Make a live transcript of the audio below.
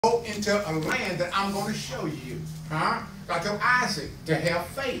into a land that I'm going to show you. God told Isaac to have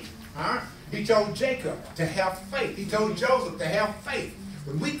faith. He told Jacob to have faith. He told Joseph to have faith.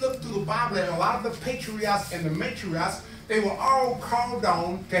 When we look through the Bible, and a lot of the patriarchs and the matriarchs, they were all called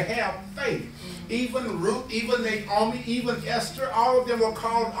on to have faith. Even Ruth, even Naomi, even Esther, all of them were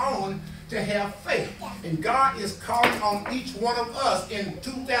called on to have faith. And God is calling on each one of us in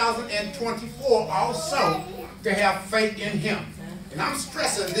 2024 also to have faith in Him. And I'm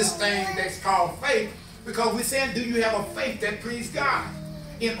stressing this thing that's called faith because we're saying, do you have a faith that pleases God?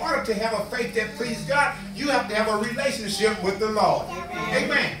 In order to have a faith that pleases God, you have to have a relationship with the Lord.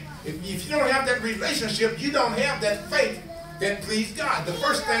 Amen. If you don't have that relationship, you don't have that faith that pleases God. The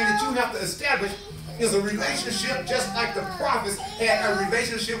first thing that you have to establish is a relationship, just like the prophets had a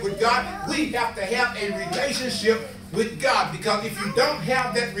relationship with God. We have to have a relationship with God, because if you don't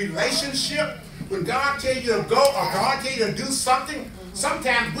have that relationship, when God tells you to go or God tells you to do something,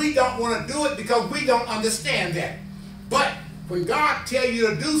 sometimes we don't want to do it because we don't understand that. But when God tells you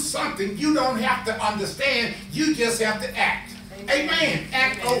to do something, you don't have to understand. You just have to act. Amen.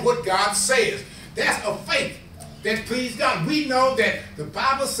 Act on what God says. That's a faith that pleases God. We know that the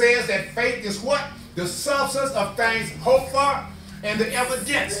Bible says that faith is what? The substance of things hoped for and the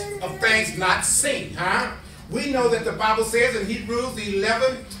evidence of things not seen. We know that the Bible says in Hebrews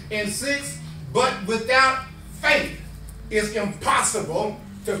 11:6, but without faith it's impossible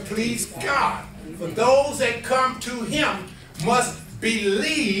to please God. For those that come to Him must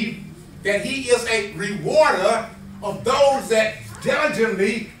believe that He is a rewarder of those that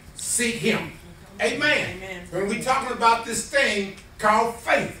diligently seek Him. Amen. Amen. When we're talking about this thing called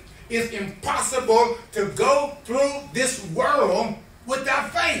faith, it's impossible to go through this world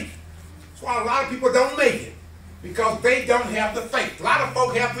without faith. That's why a lot of people don't make it, because they don't have the faith. A lot of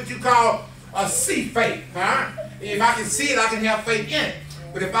folk have what you call a see faith. If I can see it, I can have faith in it.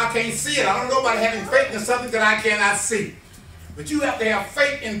 But if I can't see it, I don't know about having faith in something that I cannot see. But you have to have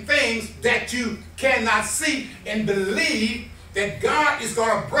faith in things that you cannot see and believe that God is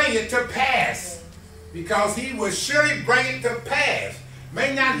going to bring it to pass, because He will surely bring it to pass.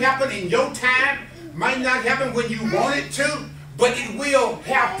 May not happen in your time, might not happen when you want it to, but it will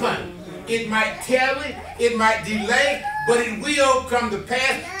happen. It might tarry, it might delay, but it will come to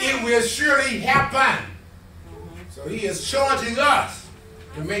pass. It will surely happen. So He is charging us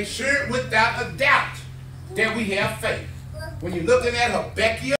to make sure without a doubt that we have faith. When you're looking at Habakkuk,